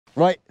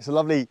Right, it's a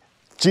lovely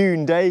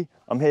June day.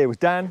 I'm here with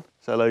Dan.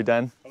 So hello,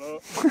 Dan. Hello.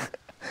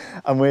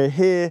 And we're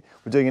here,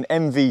 we're doing an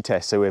MV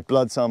test. So we're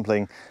blood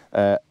sampling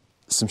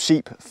some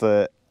sheep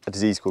for a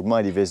disease called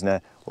Maedi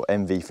Visna, or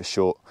MV for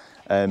short.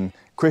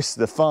 Chris,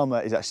 the farmer,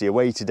 is actually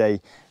away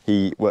today.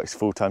 He works a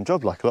full-time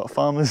job, like a lot of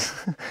farmers.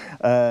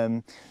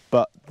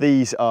 But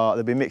these are,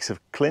 there'll be a mix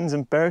of Lleyns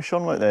and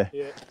Berrichon, won't there?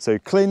 Yeah. So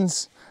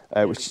Lleyns,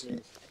 which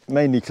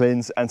mainly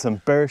Lleyns, and some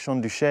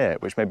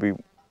Berrichon which maybe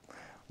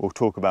we'll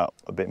talk about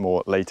a bit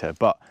more later.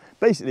 But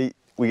basically,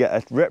 we get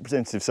a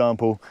representative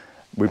sample,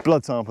 we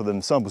blood sample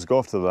them, samples go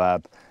off to the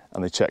lab,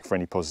 and they check for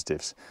any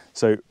positives.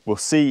 So we'll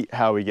see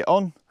how we get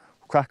on,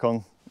 we'll crack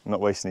on, not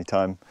wasting any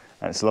time,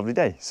 and it's a lovely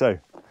day. So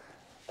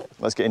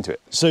let's get into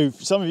it. So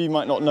some of you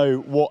might not know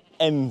what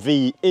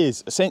MV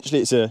is.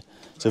 Essentially, it's a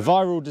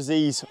viral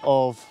disease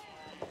of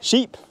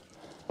sheep,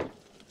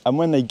 and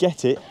when they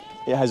get it,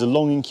 it has a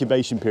long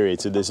incubation period.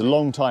 So there's a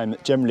long time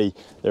that generally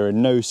there are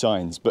no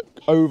signs, but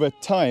over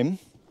time,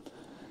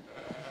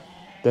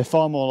 they're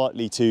far more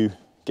likely to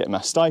get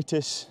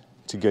mastitis,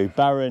 to go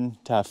barren,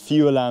 to have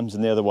fewer lambs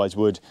than they otherwise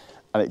would,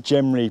 and it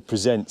generally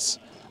presents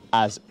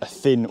as a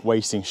thin,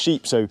 wasting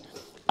sheep. So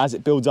as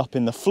it builds up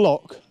in the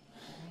flock,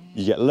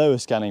 you get lower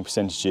scanning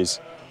percentages,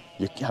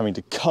 you're having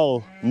to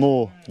cull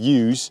more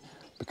ewes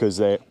because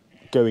they're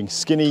going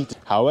skinny,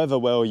 however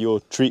well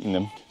you're treating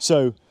them.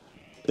 So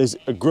there's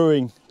a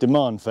growing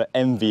demand for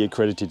MV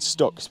accredited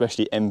stock,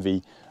 especially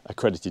MV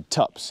accredited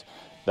tups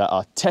that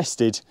are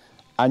tested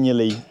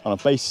annually on a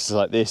basis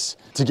like this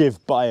to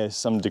give buyers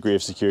some degree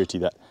of security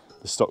that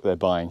the stock they're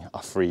buying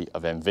are free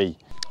of MV.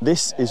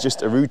 This is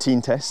just a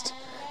routine test,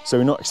 so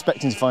we're not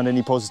expecting to find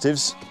any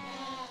positives,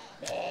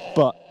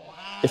 but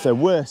if there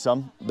were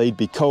some, they'd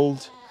be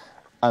culled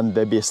and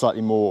there'd be a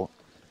slightly more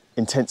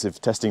intensive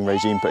testing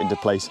regime put into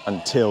place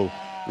until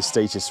the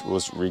status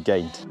was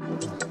regained.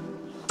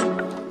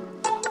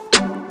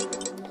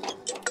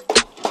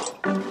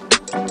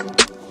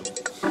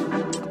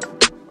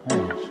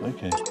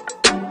 Okay.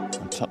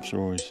 And tups are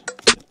always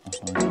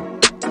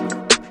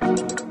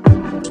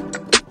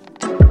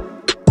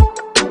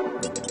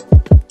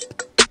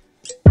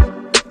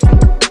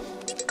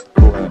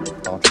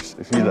I'll just,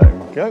 if you let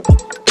him go.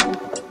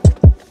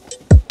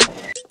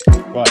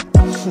 Right,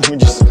 let me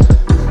just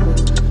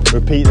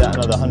repeat that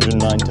another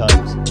 109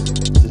 times.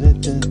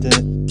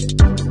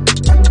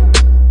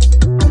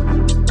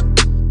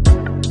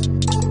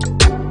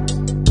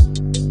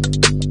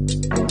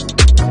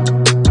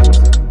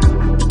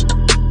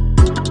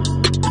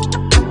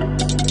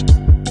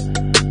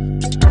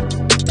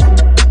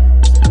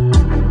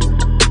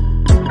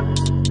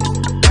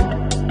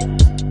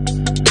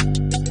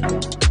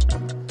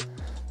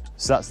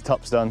 So that's the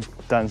tups done.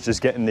 Dan's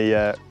just getting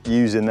the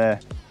ewes in there.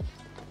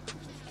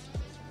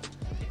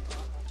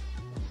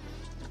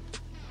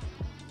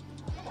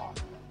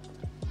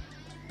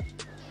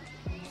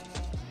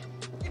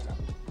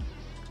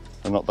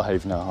 I'll not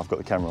behave now, I've got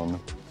the camera on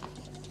them.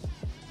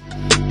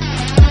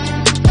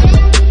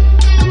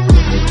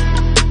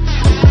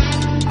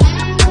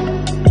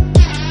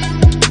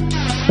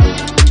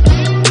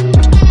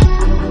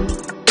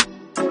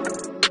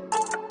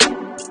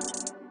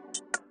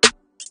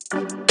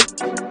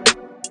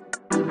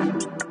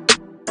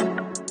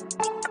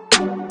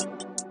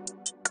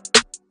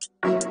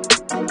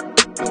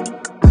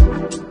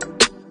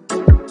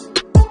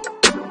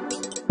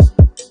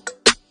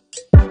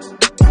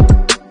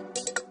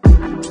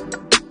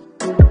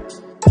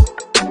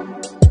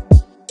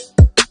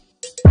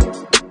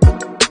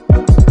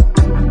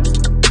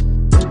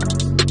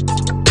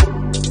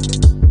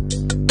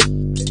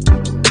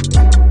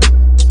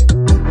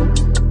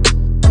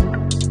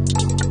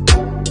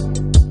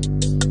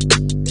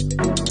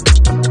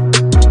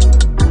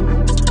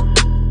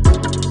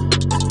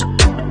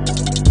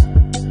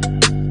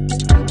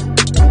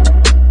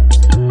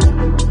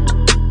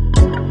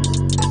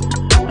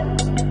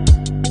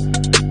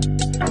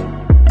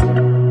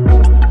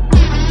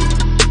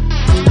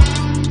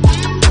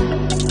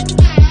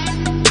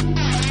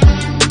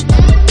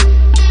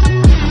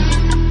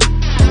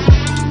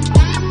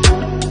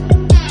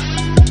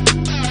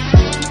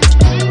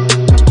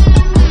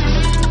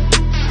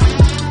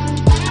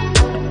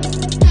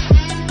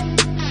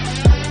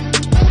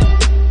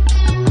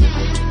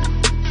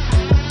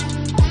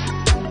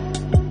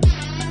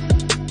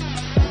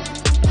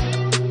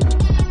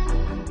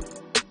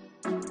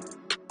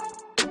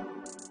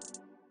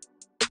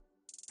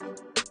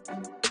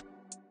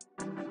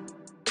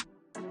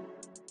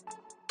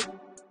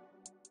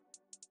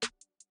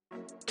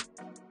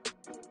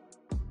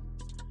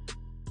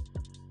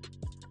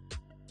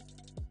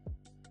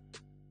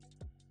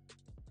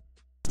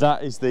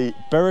 That is the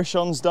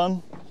Berrichon's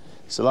done.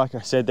 So like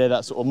I said, they're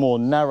that sort of more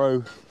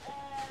narrow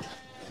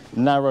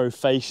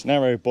face,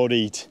 narrow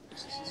bodied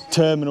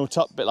terminal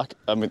tup, bit like,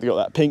 they've got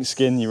that pink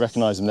skin, you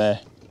recognise them there.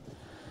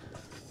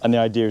 And the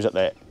idea is that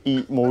they're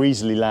more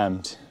easily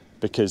lambed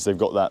because they've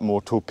got that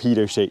more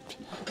torpedo shaped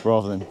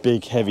rather than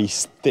big, heavy,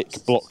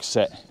 thick block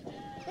set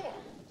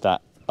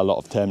that a lot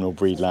of terminal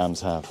breed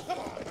lambs have.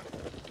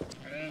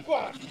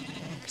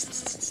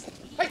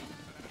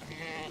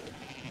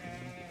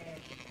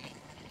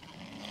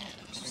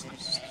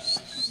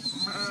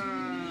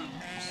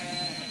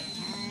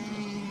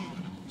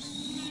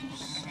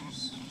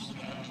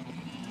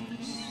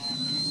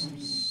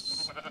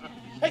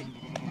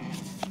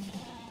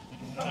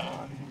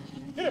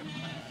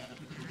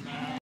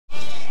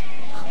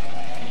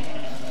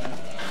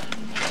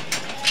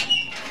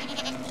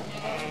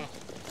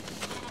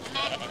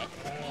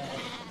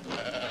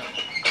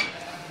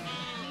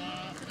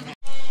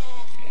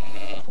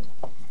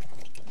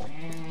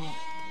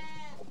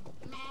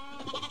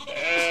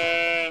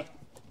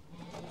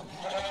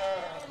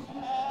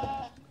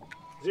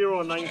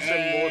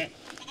 01971.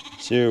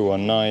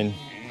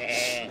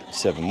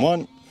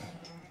 01971.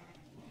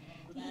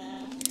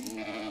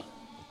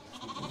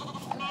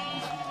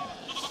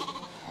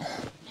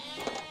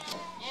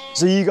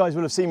 So you guys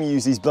will have seen me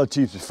use these blood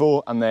tubes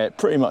before, and they're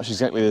pretty much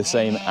exactly the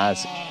same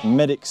as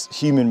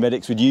human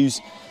medics would use.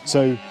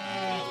 So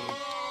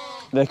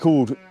they're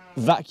called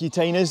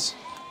vacutainers,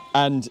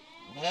 and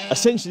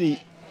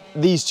essentially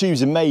these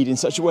tubes are made in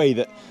such a way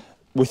that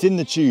within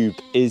the tube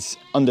is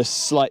under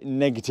slight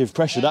negative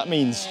pressure. That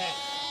means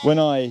when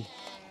I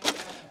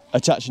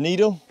attach a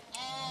needle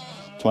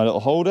to my little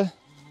holder,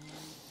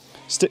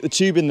 stick the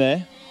tube in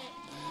there,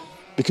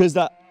 because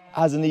that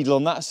has a needle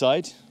on that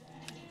side,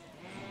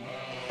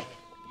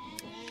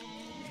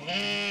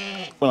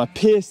 when I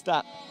pierce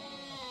that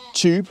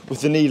tube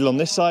with the needle on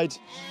this side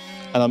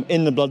and I'm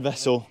in the blood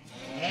vessel,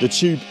 the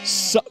tube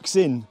sucks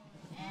in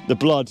the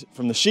blood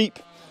from the sheep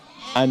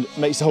and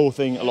makes the whole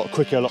thing a lot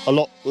quicker, a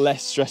lot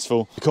less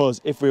stressful,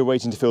 because if we were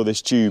waiting to fill this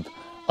tube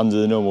under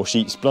the normal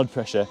sheep's blood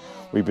pressure,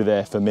 we'd be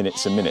there for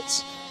minutes and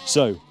minutes.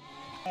 So,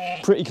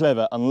 pretty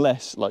clever,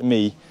 unless, like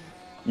me,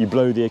 you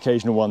blow the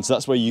occasional one. So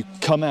that's where you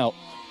come out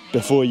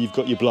before you've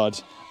got your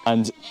blood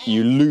and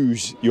you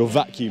lose your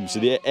vacuum. So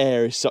the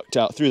air is sucked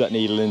out through that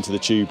needle into the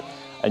tube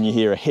and you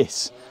hear a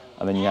hiss,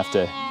 and then you have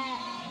to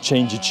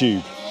change your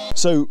tube.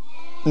 So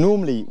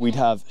normally we'd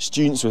have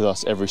students with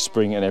us every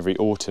spring and every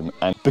autumn,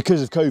 and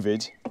because of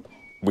COVID,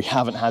 we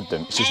haven't had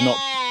them. It's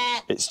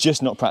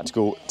just not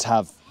practical to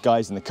have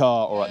guys in the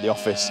car or at the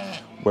office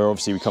where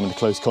obviously we come into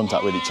close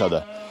contact with each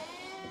other.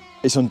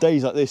 It's on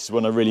days like this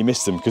when I really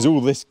miss them, because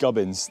all this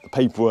gubbins, the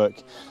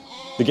paperwork,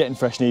 the getting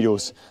fresh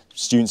needles,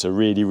 students are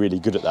really, really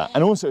good at that.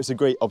 And also it's a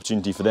great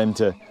opportunity for them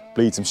to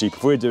bleed some sheep.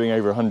 If we're doing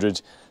over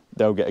 100,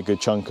 they'll get a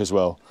good chunk as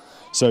well.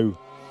 So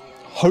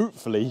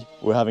hopefully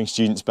we're having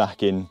students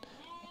back in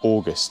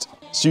August.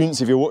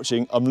 Students, if you're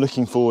watching, I'm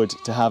looking forward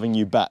to having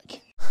you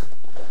back.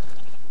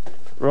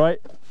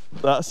 Right,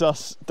 that's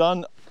us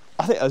done.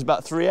 I think that was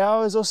about 3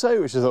 hours or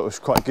so, which I thought was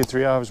quite a good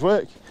 3 hours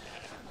work.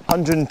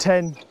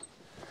 110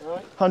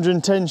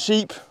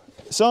 sheep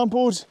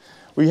sampled.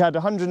 We had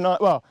 109,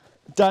 well,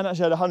 Dan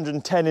actually had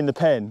 110 in the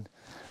pen,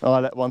 and I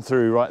let one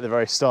through right at the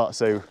very start,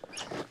 so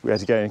we had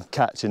to go and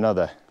catch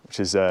another, which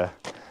is, that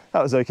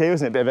was okay,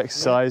 wasn't it? A bit of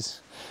exercise.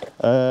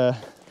 And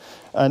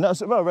that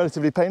was, well,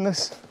 relatively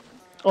painless.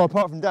 Oh,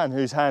 apart from Dan,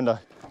 whose hand I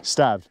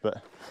stabbed,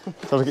 but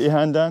have a look at your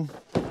hand, Dan.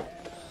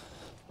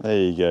 There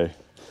you go.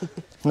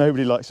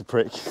 Nobody likes a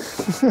prick,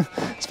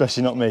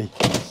 especially not me.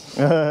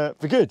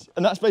 But good,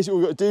 and that's basically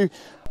what we've got to do.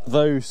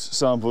 Those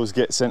samples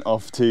get sent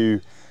off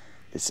to,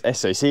 it's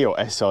SAC or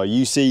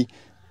SRUC,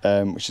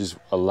 which is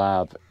a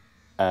lab.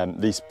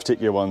 These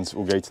particular ones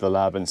will go to the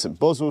lab in St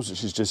Boswell's,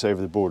 which is just over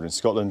the border in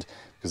Scotland,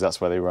 because that's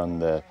where they run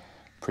the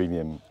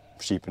premium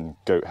sheep and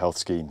goat health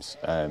schemes.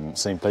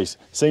 Same place,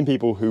 same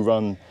people who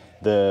run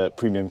the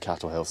premium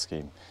cattle health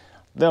scheme.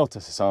 They'll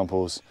test the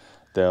samples.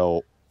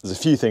 There's a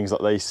few things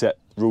that they set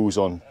rules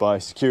on,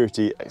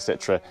 biosecurity,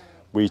 etc.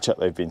 We check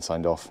they've been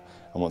signed off,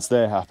 and once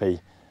they're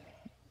happy,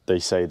 they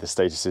say the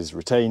status is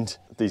retained.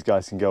 These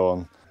guys can go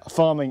on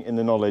farming in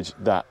the knowledge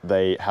that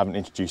they haven't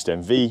introduced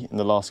MV in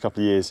the last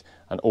couple of years,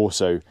 and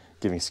also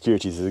giving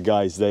security to the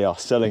guys they are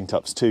selling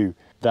tups to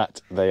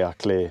that they are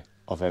clear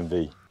of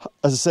MV.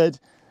 As I said,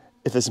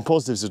 if there's some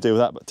positives, we'll deal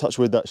with that, but touch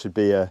wood, that should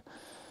be a,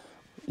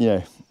 you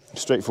know,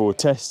 straightforward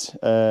test.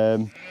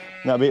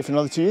 That'll be it for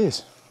another 2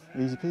 years.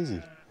 Easy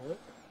peasy.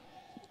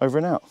 Over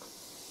and out.